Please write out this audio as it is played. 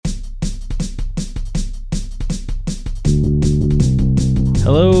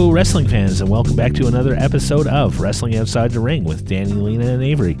Hello, wrestling fans, and welcome back to another episode of Wrestling Outside the Ring with Danny, Lena, and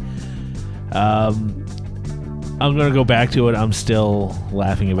Avery. I'm going to go back to it. I'm still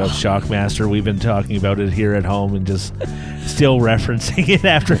laughing about Shockmaster. We've been talking about it here at home and just still referencing it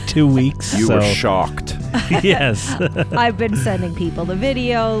after 2 weeks. You were shocked. Yes. I've been sending people the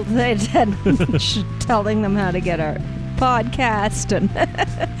video and telling them how to get our podcast.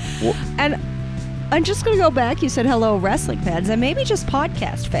 And I'm just going to go back. You said hello, wrestling fans, and maybe just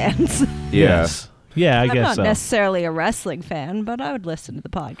podcast fans. Yes. Yeah, I guess so. I'm not necessarily a wrestling fan, but I would listen to the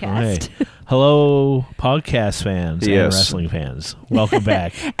podcast. Right. Hello, podcast fans and wrestling fans. Welcome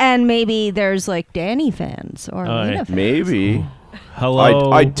back. And maybe there's like Danny fans or Lena fans. Maybe.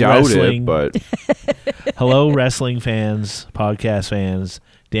 Hello, I doubt wrestling. it, but... Hello, wrestling fans, podcast fans,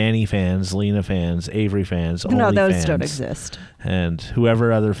 Danny fans, Lena fans, Avery fans, No, Only those fans, don't exist. and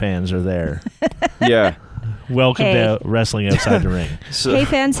whoever other fans are there. Yeah. Welcome to Wrestling Outside the Ring. So, Hey,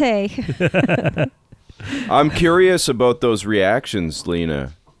 fans, hey. I'm curious about those reactions,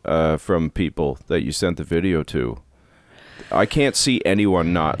 Lena, from people that you sent the video to. I can't see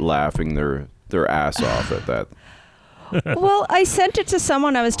anyone not laughing their ass off at that. Well, I sent it to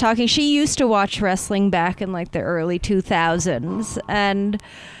someone I was talking. She used to watch wrestling back in like the early 2000s, and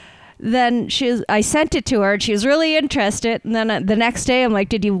then I sent it to her, and she was really interested. And then the next day, I'm like,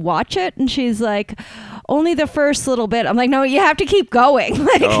 "Did you watch it?" And she's like, "Only the first little bit." I'm like, "No, you have to keep going.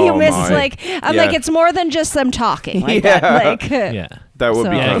 Like you miss like I'm like it's more than just them talking like that. Like that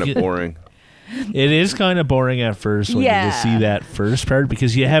would be kind of boring." It is kind of boring at first when you just see that first part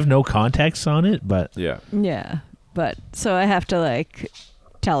because you have no context on it, but yeah. But so I have to like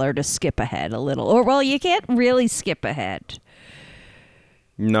tell her to skip ahead a little, or well, you can't really skip ahead.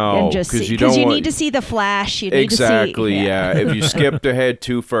 No, because you need to see the flash. You need to see, If you skipped ahead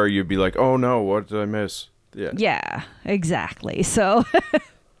too far, you'd be like, "Oh no, what did I miss?" Yeah, exactly. So,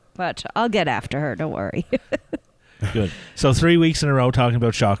 but I'll get after her. Don't worry. Good. So 3 weeks in a row talking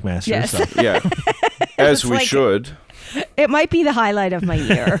about Shockmaster. Yes. So. Yeah, as we should. It might be the highlight of my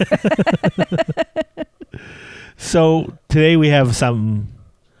year. So today we have something,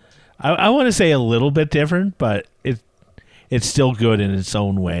 I want to say a little bit different, but it's still good in its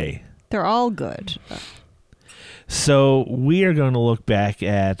own way. They're all good. So we are going to look back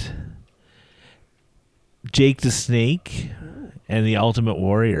at Jake the Snake and the Ultimate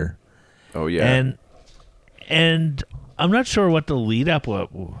Warrior. Oh, yeah. And I'm not sure what the lead up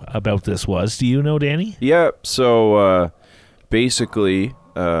about this was. Do you know, Danny? Yeah, so basically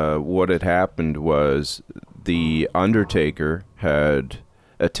what had happened was the Undertaker had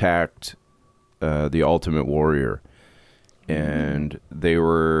attacked the Ultimate Warrior, and they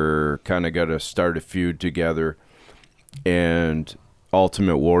were kind of going to start a feud together, and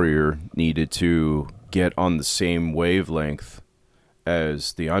Ultimate Warrior needed to get on the same wavelength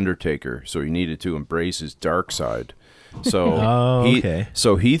as the Undertaker, so he needed to embrace his dark side. So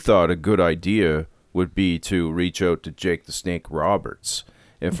he thought a good idea would be to reach out to Jake the Snake Roberts,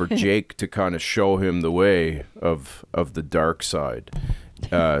 and for Jake to kind of show him the way of the dark side,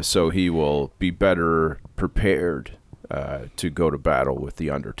 so he will be better prepared to go to battle with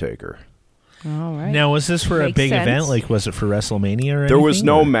the Undertaker. All right. Now, was this for a big event? Like, was it for WrestleMania or anything? There was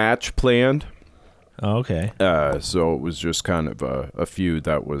no match planned. Oh, okay. So it was just kind of a feud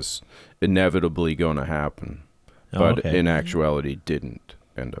that was inevitably going to happen, but in actuality didn't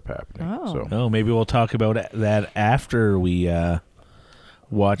end up happening. Oh, maybe we'll talk about that after we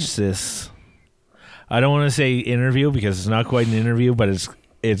watch this. I don't want to say interview because it's not quite an interview, but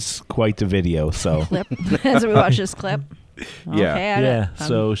it's quite the video. So clip as we watch this clip. Yeah.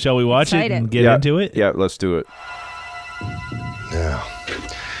 So shall we watch it and get into it? Yeah, let's do it.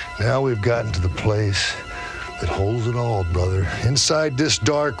 Now we've gotten to the place that holds it all, brother. Inside this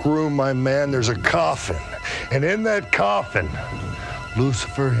dark room, my man, there's a coffin. And in that coffin,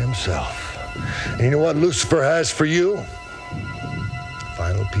 Lucifer himself. And you know what Lucifer has for you?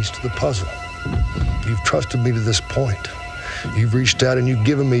 Final piece to the puzzle. You've trusted me to this point. You've reached out and you've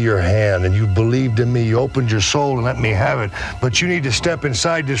given me your hand and you believed in me. You opened your soul and let me have it. But you need to step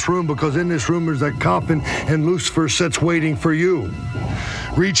inside this room because in this room there's that coffin and Lucifer sits waiting for you.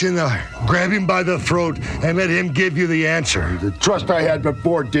 Reach in there, grab him by the throat and let him give you the answer. The trust I had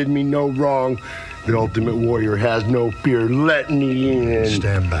before did me no wrong. The Ultimate Warrior has no fear. Let me in.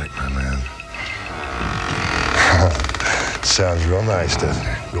 Stand back, my man. Sounds real nice, doesn't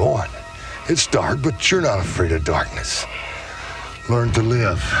it? Go on. It's dark, but you're not afraid of darkness. Learn to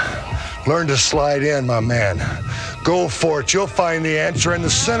live. Learn to slide in, my man. Go for it. You'll find the answer in the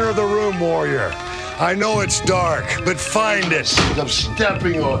center of the room, warrior. I know it's dark, but find it. I'm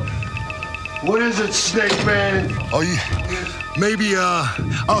stepping on. What is it, Snake Man? Oh, maybe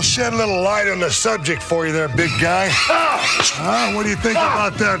I'll shed a little light on the subject for you there, big guy. Huh? What do you think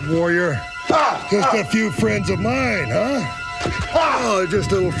about that, warrior? Just a few friends of mine, huh? Oh,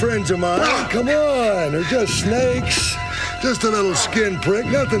 just little friends of mine. Come on, they're just snakes. Just a little skin prick,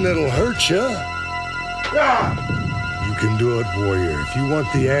 nothing that'll hurt you. You can do it, warrior. If you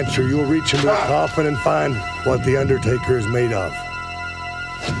want the answer, you'll reach into a coffin and find what the Undertaker is made of.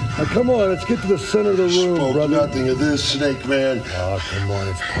 Now, come on, let's get to the center of the room, Spoke brother. nothing of this, Snake Man. Oh, come on,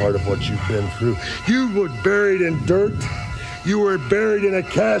 it's part of what you've been through. You were buried in dirt. You were buried in a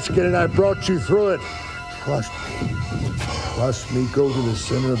casket, and I brought you through it. Trust me. Trust me, go to the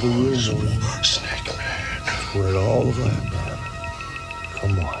center of the room. Snake Man. That's where it all happened.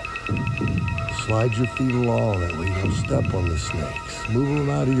 Come on. Slide your feet along, that way you don't step on the snakes. Move them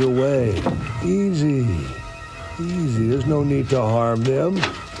out of your way. Easy. Easy. There's no need to harm them.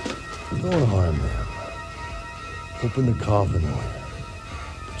 Don't harm them. Open the coffin, warrior.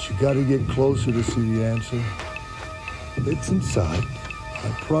 But you gotta get closer to see the answer. It's inside. I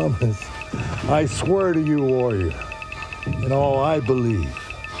promise. I swear to you, warrior. In all I believe.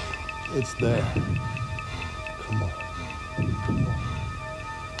 It's there. Come on. Come on.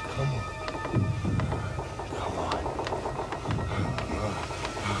 Come on. Come on.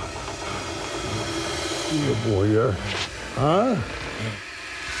 Here, warrior. Huh?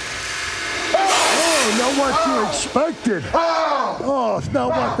 Oh, not what you expected. Oh, it's not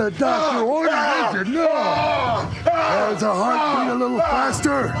what the doctor ordered, is it? No. Is the heartbeat a little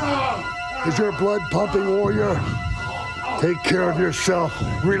faster? Is your blood pumping, warrior? Take care of yourself.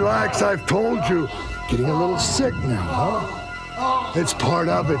 Relax, I've told you. Getting a little sick now, huh? It's part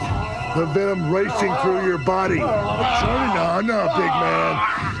of it. The venom racing through your body. Sorry, no, big man.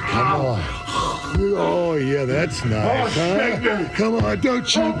 Come on. Oh, yeah, that's nice, huh? Come on,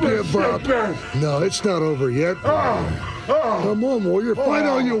 don't you give up. No, it's not over yet. Come on, warrior. Fight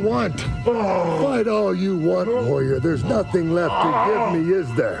all you want. Fight all you want, warrior. There's nothing left to give me, is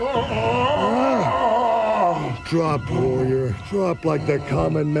there? Drop, warrior. Drop like the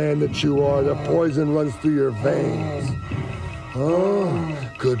common man that you are. The poison runs through your veins.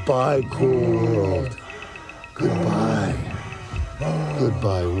 Goodbye, cruel world. Goodbye.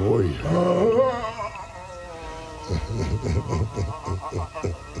 Goodbye, warrior.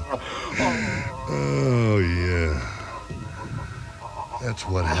 Oh, yeah. That's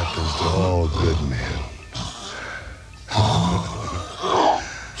what happens to all good men.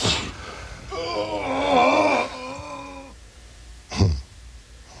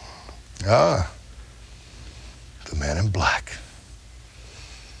 The man in black.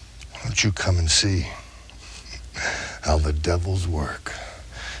 Why don't you come and see how the devil's work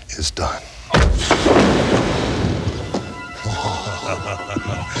is done?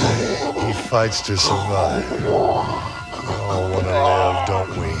 He fights to survive. We all want to live,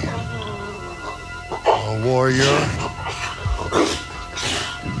 don't we? A warrior.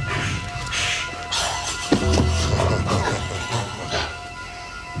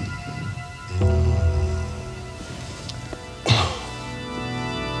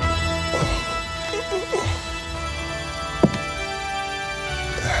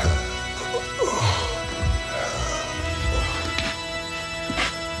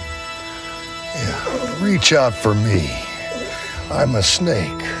 Reach out for me. I'm a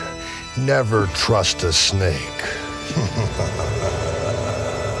snake. Never trust a snake.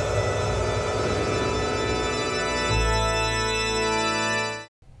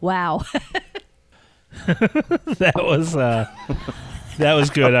 Wow. That was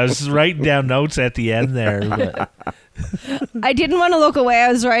good. I was writing down notes at the end there. But I didn't want to look away.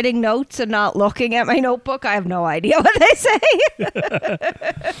 I was writing notes and not looking at my notebook. I have no idea what they say.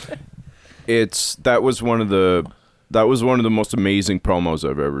 That was one of the most amazing promos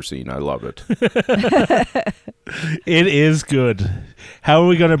I've ever seen. I love it. it is good. How are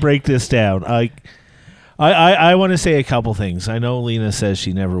we going to break this down? I want to say a couple things. I know Lena says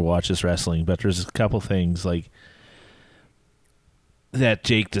she never watches wrestling, but there's a couple things like that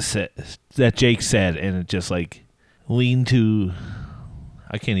Jake said, and it just like lean to.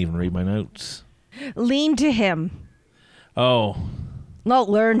 I can't even read my notes. Lean to him. Oh. Not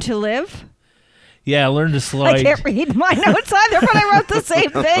learn to live. Yeah, learn to slide. I can't read my notes either, but I wrote the same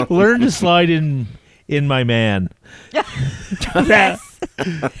thing. Learn to slide in my man. Yes.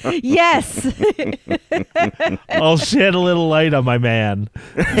 Yes. I'll shed a little light on my man.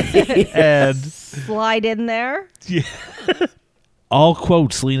 And slide in there. Yeah. All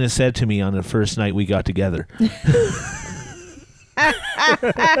quotes Lena said to me on the first night we got together.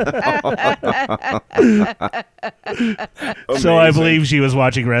 So I believe she was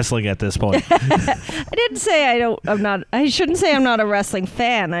watching wrestling at this point. I didn't say I shouldn't say I'm not a wrestling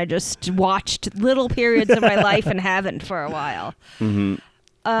fan. I just watched little periods of my life and haven't for a while.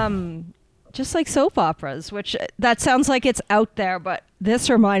 Just like soap operas, which that sounds like it's out there, but this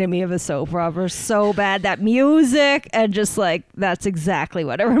reminded me of a soap opera so bad. That music and just like that's exactly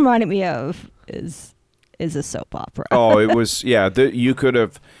what it reminded me of is a soap opera. Oh, it was you could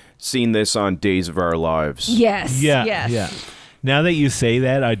have seen this on Days of Our Lives. Yes. Yeah, Yes. yeah. Now that you say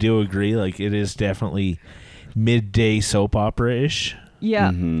that, I do agree. Like it is definitely midday soap opera-ish. Yeah.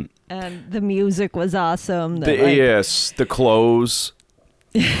 And the music was awesome. Yes, the clothes.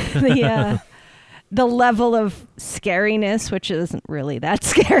 The level of scariness, which isn't really that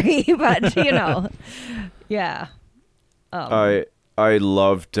scary, but yeah. I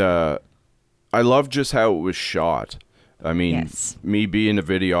loved just how it was shot. I mean, Yes. me being a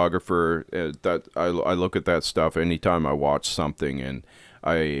videographer, that I look at that stuff anytime I watch something, and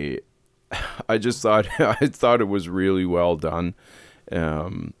I just thought I thought it was really well done, but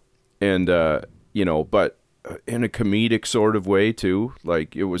in a comedic sort of way too.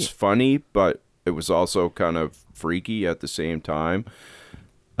 Like it was funny, but it was also kind of freaky at the same time.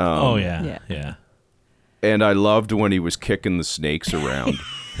 Yeah. And I loved when he was kicking the snakes around.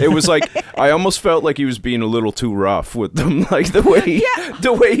 It was like I almost felt like he was being a little too rough with them, like the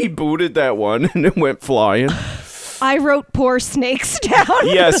way he booted that one and it went flying. I wrote poor snakes down.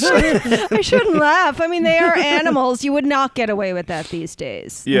 Yes. I shouldn't laugh. I mean, they are animals. You would not get away with that these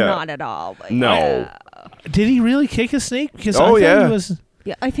days. Yeah. Not at all. But No. Did he really kick a snake? Because Oh, I thought yeah. he was.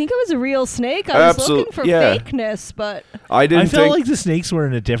 Yeah, I think it was a real snake. I was looking for yeah. fakeness, but I I didn't felt think like the snakes were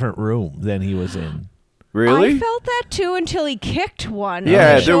in a different room than he was in. really. I felt that too until he kicked one.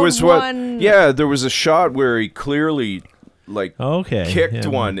 Yeah, They there was showed one. there was a shot where he clearly kicked yeah.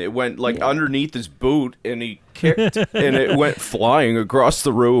 one. It went underneath his boot and he kicked and it went flying across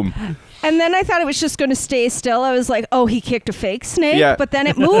the room. And then I thought it was just going to stay still. I was like, oh, he kicked a fake snake? Yeah. But then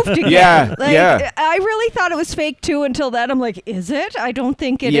it moved again. Yeah, yeah. I really thought it was fake too until then. I'm like, is it? I don't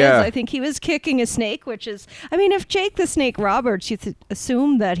think it is. Yeah. I think he was kicking a snake, which is, I mean, if Jake the Snake Roberts, you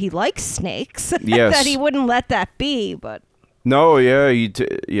assume that he likes snakes. Yes. That he wouldn't let that be, but. No, yeah,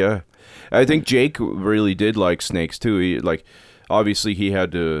 I think Jake really did like snakes too. He obviously he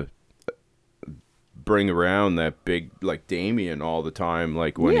had to bring around that big Damien all the time,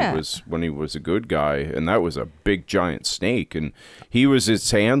 when he was a good guy, and that was a big giant snake, and he was his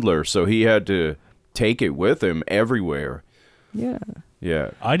handler, so he had to take it with him everywhere. Yeah.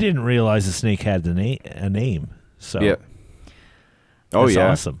 Yeah. I didn't realize the snake had a name. So Yeah. Oh that's yeah.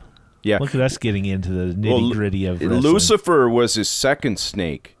 awesome. Yeah. Look at us getting into the nitty gritty of wrestling. Lucifer was his second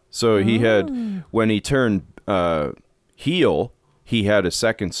snake. So he had, when he turned heel, he had a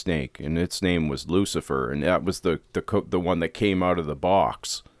second snake, and its name was Lucifer, and that was the one that came out of the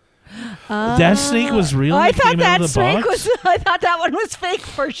box. That snake was real. I that thought came out that of the snake box? I thought that one was fake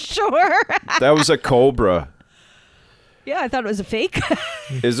for sure. That was a cobra. Yeah, I thought it was a fake.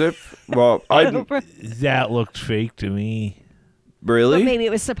 Is it? Well, That looked fake to me. really? But maybe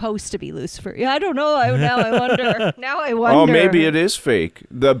it was supposed to be Lucifer. Yeah, I don't know. Now I wonder. Oh, maybe it is fake.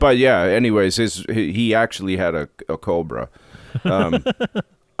 But yeah, anyways, he actually had a cobra.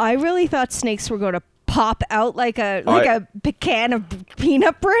 I really thought snakes were going to pop out like a can of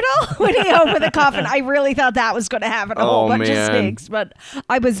peanut brittle when he opened the coffin. I really thought that was going to happen. A whole bunch of snakes, but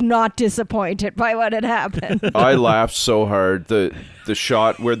I was not disappointed by what had happened. I laughed so hard. The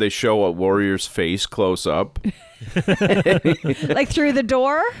shot where they show a warrior's face close up. Like through the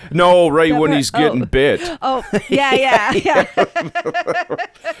door? No, right when he's getting bit. Oh, yeah.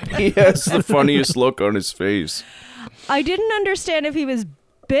 He has the funniest look on his face. I didn't understand if he was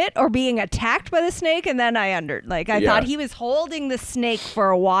bit or being attacked by the snake, and then I thought he was holding the snake for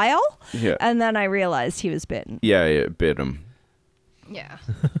a while, and then I realized he was bitten. Yeah, it bit him. Yeah.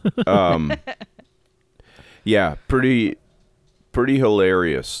 Yeah, pretty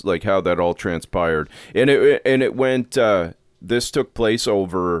hilarious, like how that all transpired, and it went. This took place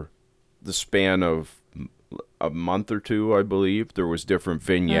over the span of a month or two, I believe. There was different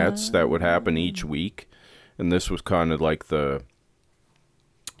vignettes that would happen each week, and this was kind of like the,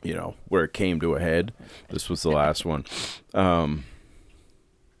 where it came to a head. This was the last one.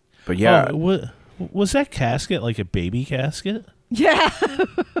 But yeah, was that casket like a baby casket? Yeah.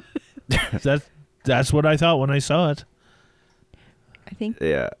 That's what I thought when I saw it. I think.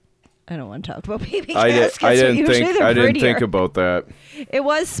 Yeah. I don't want to talk about baby I caskets. didn't think about that. It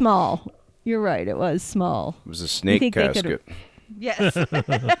was small. You're right. It was small. It was a snake casket. Yes.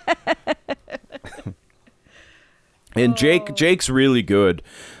 And Jake's really good.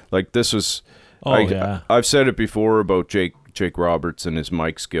 Like this was, I've said it before about Jake Roberts and his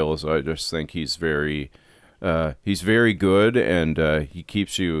mic skills. I just think he's very good, and he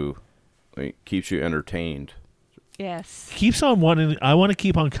keeps you entertained. Yes. Keeps on wanting. I want to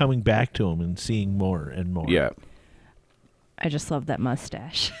keep on coming back to him and seeing more and more. Yeah. I just love that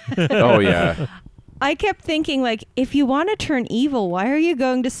mustache. Oh yeah. I kept thinking, like, if you want to turn evil, why are you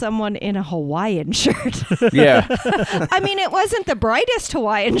going to someone in a Hawaiian shirt? Yeah. I mean, it wasn't the brightest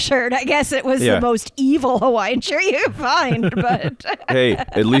Hawaiian shirt. I guess it was the most evil Hawaiian shirt you could find. But hey,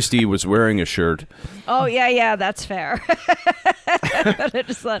 at least he was wearing a shirt. Oh, yeah, that's fair. But I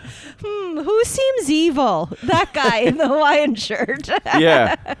just thought, who seems evil? That guy in the Hawaiian shirt.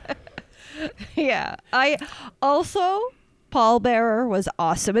 Yeah. Yeah. I also... Pallbearer was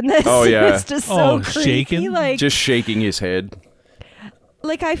awesome in this. Oh, yeah. It was just so creepy. Shaking? Like, Just shaking his head.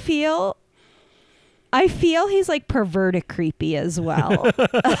 Like, I feel he's like perverted creepy as well.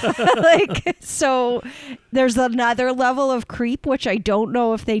 Like, so there's another level of creep, which I don't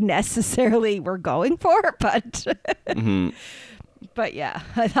know if they necessarily were going for, but but yeah,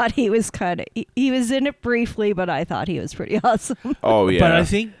 I thought he was he was in it briefly, but I thought he was pretty awesome. Oh yeah. But I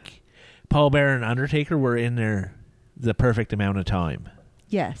think Pallbearer and Undertaker were in there the perfect amount of time.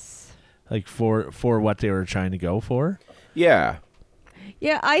 Yes. Like for what they were trying to go for. Yeah.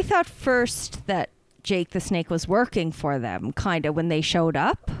 Yeah, I thought first that Jake the Snake was working for them, kind of when they showed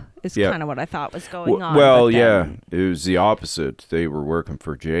up. Is kind of what I thought was going on. Well, yeah, it was the opposite. They were working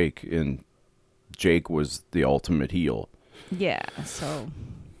for Jake, and Jake was the ultimate heel. Yeah, so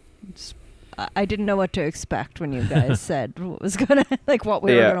I didn't know what to expect when you guys said what was gonna what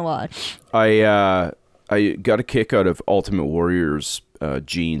we were gonna watch. I got a kick out of Ultimate Warrior's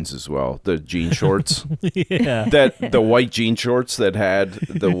jeans as well. The jean shorts. Yeah. The white jean shorts that had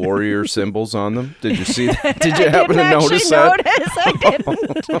the warrior symbols on them. Did you see that? Did you happen to notice that? I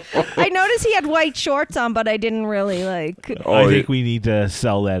didn't. I noticed he had white shorts on, but I didn't really like. I think we need to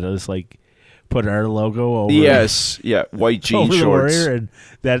sell that as put our logo over. Yes, yeah, white jean over shorts. The warrior, and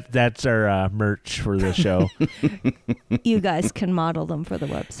that's our merch for the show. You guys can model them for the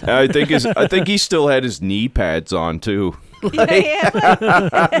website. I think he still had his knee pads on too.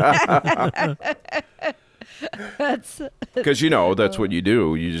 That's because that's what you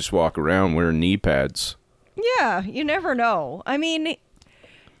do. You just walk around wearing knee pads. Yeah, you never know. I mean,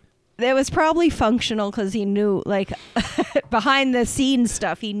 it was probably functional because he knew, behind the scenes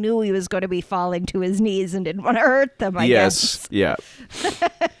stuff, he knew he was going to be falling to his knees and didn't want to hurt them, I guess. Yeah.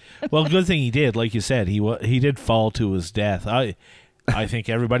 Well, good thing he did. Like you said, he did fall to his death. I think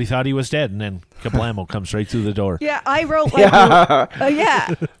everybody thought he was dead, and then kablamo comes right through the door. Yeah, I wrote, I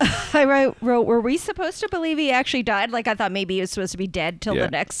wrote, were we supposed to believe he actually died? I thought maybe he was supposed to be dead till the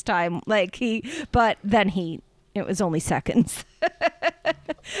next time. But then it was only seconds.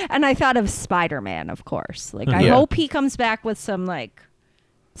 And I thought of Spider-Man, of course. I hope he comes back with some,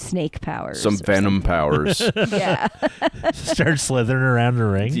 snake powers. Some venom powers. Yeah. Start slithering around the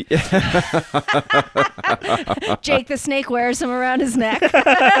ring. Jake the Snake wears him around his neck.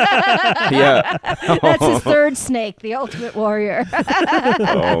 Yeah. That's his third snake, the Ultimate Warrior.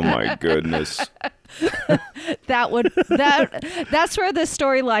 Oh, my goodness. That's where the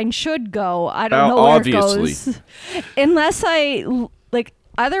storyline should go. I don't know where obviously. It goes. Unless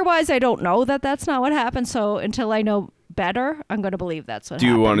otherwise I don't know that's not what happened. So until I know better, I'm going to believe that's what happened.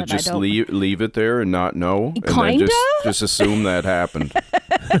 Do you want to just leave it there and not know? Kind of? Just assume that happened.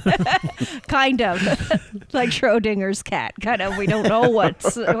 Kind of. Like Schrodinger's cat. Kind of. We don't know what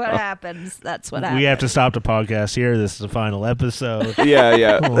happens. That's what happens. We have to stop the podcast here. This is the final episode.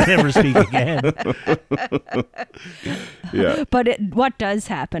 Yeah. We'll never speak again. Yeah. But what does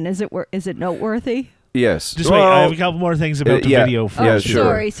happen? Is it noteworthy? Yes. Just wait. I have a couple more things about the video first. Yeah,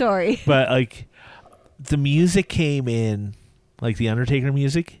 sure. Sorry. But the music came in, the Undertaker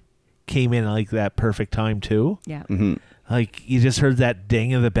music came in at that perfect time too. Yeah. Mm-hmm. You just heard that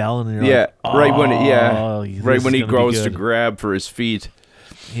ding of the bell, and you're right when he goes to good. grab for his feet.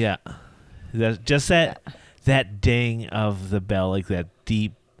 Yeah, that ding of the bell, that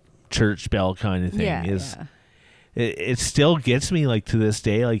deep church bell kind of thing It still gets me to this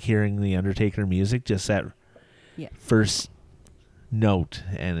day, hearing the Undertaker music, just that first note,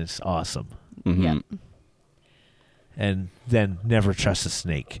 and it's awesome. Mm-hmm. Yeah. And then never trust a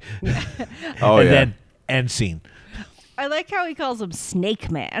snake. And then end scene. I like how he calls him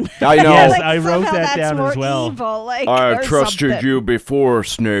Snake Man. I know. Yes, I wrote that down as well. Evil, I trusted you before,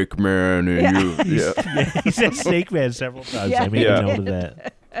 Snake Man. And you, He said Snake Man several times. I made a note of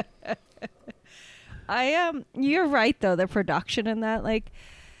that. You're right though. The production in that,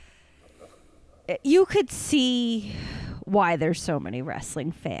 you could see why there's so many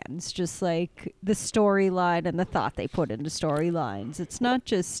wrestling fans. Just like the storyline and the thought they put into storylines. It's not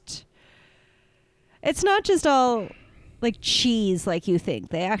just all like cheese like you think.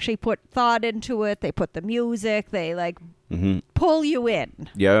 They actually put thought into it. They put the music. They like pull you in.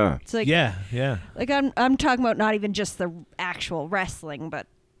 Yeah. It's like Yeah. Like I'm talking about not even just the actual wrestling, but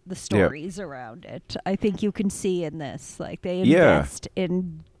the stories around it. I think you can see in this, like they invest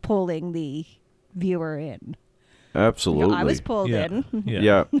in pulling the viewer in. Absolutely. You know, I was pulled in.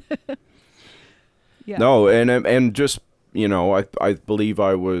 Yeah. Yeah. No, and just, you know, I believe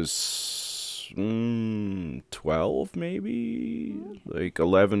I was 12 maybe, like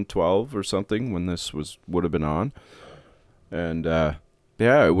 11, 12 or something when this would have been on. And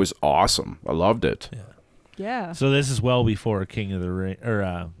yeah, it was awesome. I loved it. Yeah. So this is well before King of the Ring,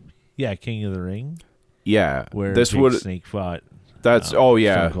 or King of the Ring. Yeah. Where this Jake Snake fought. That's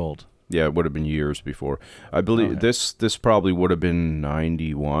Stone Cold. Yeah, it would have been years before. I believe this probably would have been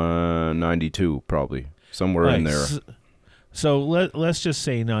 91, 92 probably. Somewhere in there. So let's just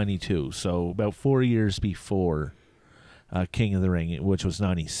say 92. So about 4 years before King of the Ring, which was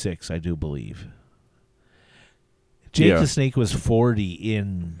 96, I do believe. Jake the Snake was 40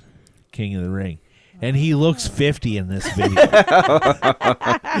 in King of the Ring. And he looks 50 in this video.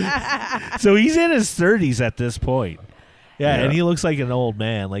 So he's in his 30s at this point. Yeah, and he looks like an old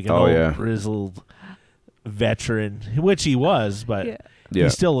man, like an old grizzled veteran, which he was, but he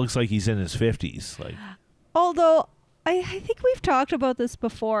still looks like he's in his 50s. Like, although I think we've talked about this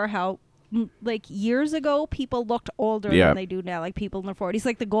before, how like years ago people looked older than they do now, like people in their 40s.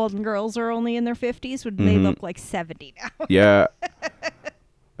 Like the Golden Girls are only in their 50s, when they look like 70 now. Yeah,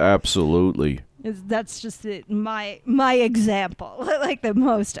 absolutely. That's just my example, like the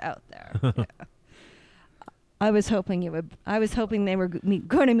most out there. Yeah. I was hoping they were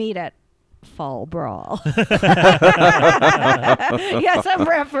going to meet at Fall Brawl. Yes, I'm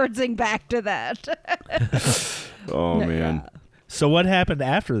referencing back to that. Oh man. so what happened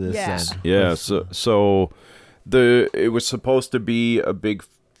after this then? Yeah, so it was supposed to be a big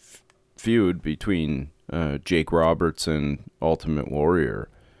feud between Jake Roberts and Ultimate Warrior.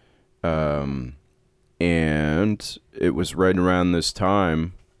 And it was right around this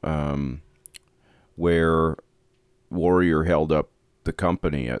time where Warrior held up the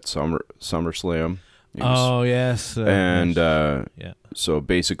company at SummerSlam. Oh, yes. So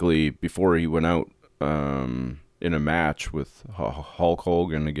basically, before he went out in a match with Hulk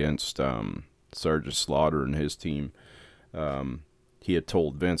Hogan against Sergeant Slaughter and his team, he had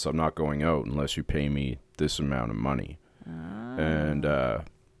told Vince, "I'm not going out unless you pay me this amount of money." And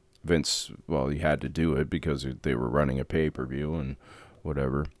Vince, well, he had to do it because they were running a pay-per-view and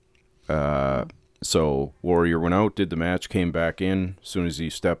whatever. So Warrior went out, did the match, came back in. As soon as he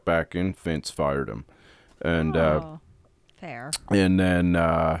stepped back in, Vince fired him. And fair. And then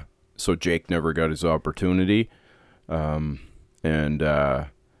so Jake never got his opportunity. You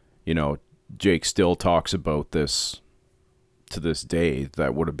know, Jake still talks about this to this day.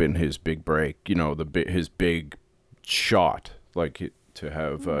 That would have been his big break. You know, his big shot, like to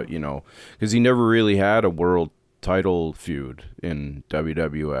have. You know, because he never really had a world title feud in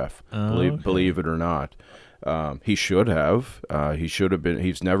WWF. Believe it or not. He should have. He should have been.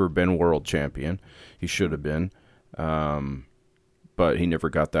 He's never been world champion. He should have been. But he never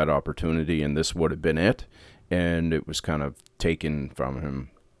got that opportunity, and this would have been it. And it was kind of taken from him.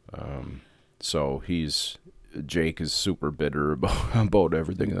 So Jake is super bitter about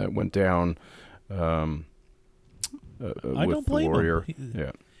everything that went down. I don't blame Warrior. him.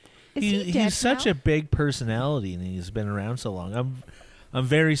 Yeah. He's such a big personality, and he's been around so long. I'm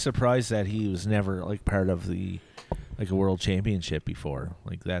very surprised that he was never like part of a world championship before.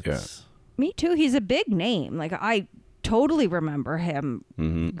 Like that's me too. He's a big name. Like I totally remember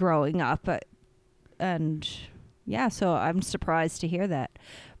him growing up, and so I'm surprised to hear that.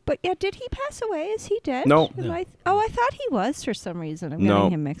 But yeah, did he pass away? Is he dead? No. I thought he was for some reason. I'm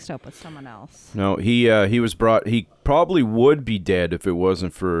getting him mixed up with someone else. No, he was brought. He probably would be dead if it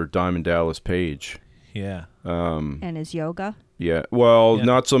wasn't for Diamond Dallas Page. Yeah. And his yoga. Yeah. Well,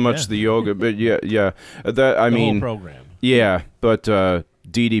 not so much the yoga, but yeah. That I mean, whole program. Yeah, but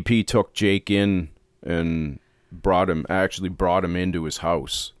DDP took Jake in and brought him into his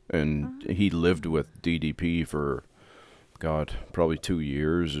house, and he lived with DDP for, God, probably 2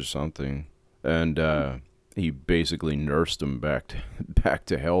 years or something, and he basically nursed him back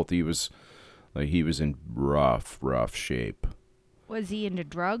to health. He was in rough shape. Was he into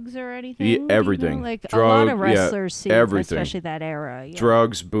drugs or anything? Everything. You know? Like Drug, a lot of wrestlers seem, everything. especially that era. Yeah.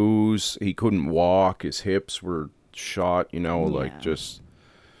 Drugs, booze. He couldn't walk. His hips were shot. You know, like just.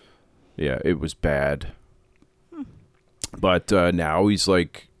 Yeah, it was bad. But now he's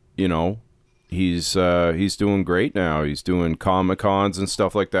like, you know, he's doing great now. He's doing Comic-Cons and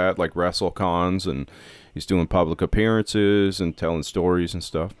stuff like that, like WrestleCons, and he's doing public appearances and telling stories and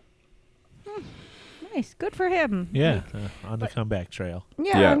stuff. Nice. Good for him. Yeah, on the comeback trail.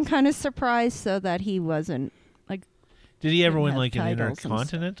 Yeah, I'm kind of surprised, though, that he wasn't, like... Did he ever win, have like, an titles and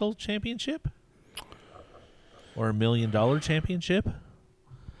Intercontinental Championship? Or $1 million championship?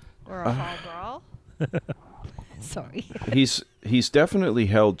 Or a fall brawl? Sorry. He's definitely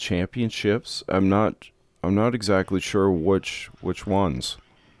held championships. I'm not exactly sure which ones.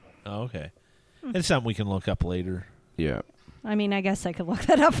 Oh, okay. It's something we can look up later. Yeah. I mean, I guess I could look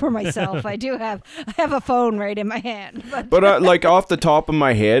that up for myself. I have a phone right in my hand. But like off the top of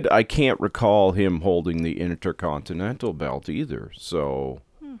my head, I can't recall him holding the Intercontinental belt either. So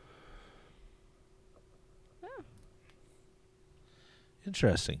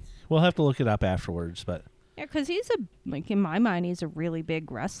Interesting. We'll have to look it up afterwards, but yeah, because in my mind, he's a really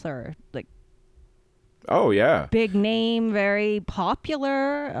big wrestler. Like, oh yeah, big name, very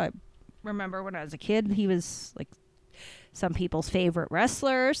popular. I remember when I was a kid, he was like some people's favorite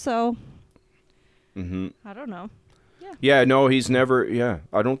wrestler. So I don't know. Yeah, no, he's never. Yeah,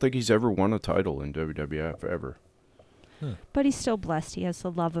 I don't think he's ever won a title in WWF ever. But he's still blessed. He has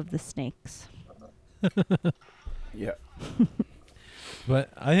the love of the snakes. Yeah.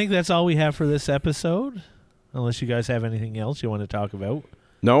 But I think that's all we have for this episode. Unless you guys have anything else you want to talk about.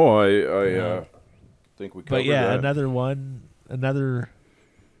 No, I think we covered But yeah, that. another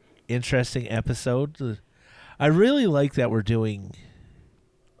interesting episode. I really like that we're doing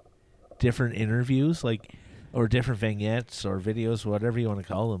different interviews, or different vignettes or videos, whatever you want to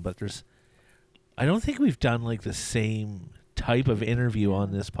call them. But I don't think we've done like the same type of interview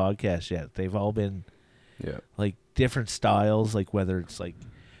on this podcast yet. They've all been like different styles, like whether it's like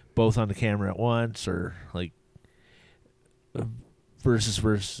both on the camera at once or like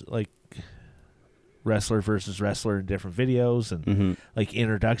versus like wrestler versus wrestler in different videos and like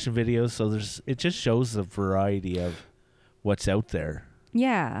introduction videos. So it just shows the variety of what's out there.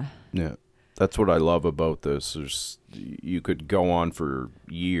 Yeah. Yeah. That's what I love about this. You could go on for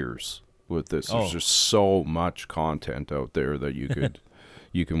years with this. There's just so much content out there that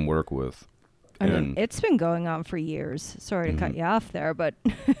you can work with. I mean, it's been going on for years. Sorry to cut you off there, but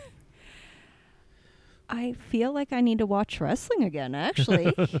I feel like I need to watch wrestling again,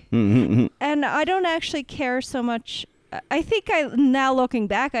 actually. And I don't actually care so much. I think now looking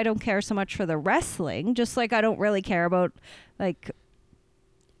back, I don't care so much for the wrestling, just like I don't really care about like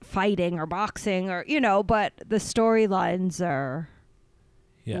fighting or boxing or, but the storylines are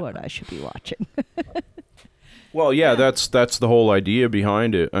what I should be watching. Well, yeah, that's the whole idea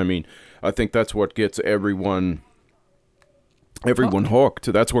behind it. I mean, I think that's what gets everyone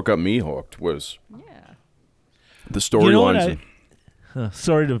hooked. That's what got me hooked was the storylines.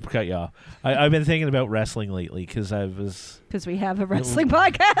 Sorry to cut you off. I've been thinking about wrestling lately because we have a wrestling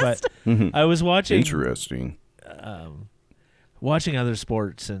podcast. But I was watching interesting, watching other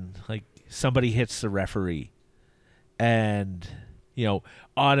sports and like somebody hits the referee, and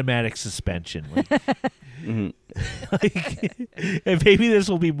automatic suspension. Like, and maybe this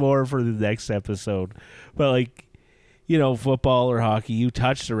will be more for the next episode, but like, football or hockey, you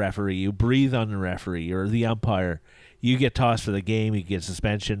touch the referee, you breathe on the referee or the umpire, you get tossed for the game, you get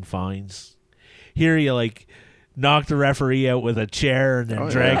suspension, fines. Here you like knock the referee out with a chair and then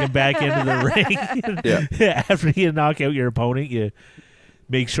drag him back into the ring. After you knock out your opponent, you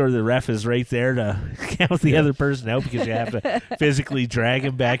make sure the ref is right there to count the other person out because you have to physically drag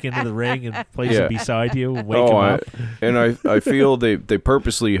him back into the ring and place him beside you and wake him up. And I feel they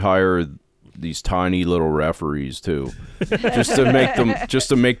purposely hire these tiny little referees too, just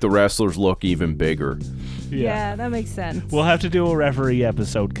to make the wrestlers look even bigger. Yeah, that makes sense. We'll have to do a referee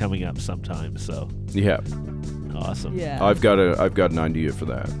episode coming up sometime. So yeah, awesome. Yeah, I've got an idea for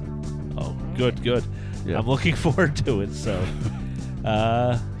that. Oh, good. Yeah. I'm looking forward to it. So.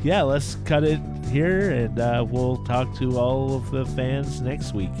 Let's cut it here, and we'll talk to all of the fans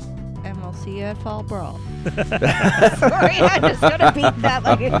next week. And we'll see you at Fall Brawl. Sorry, I'm just going to beat that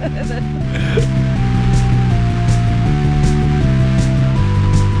like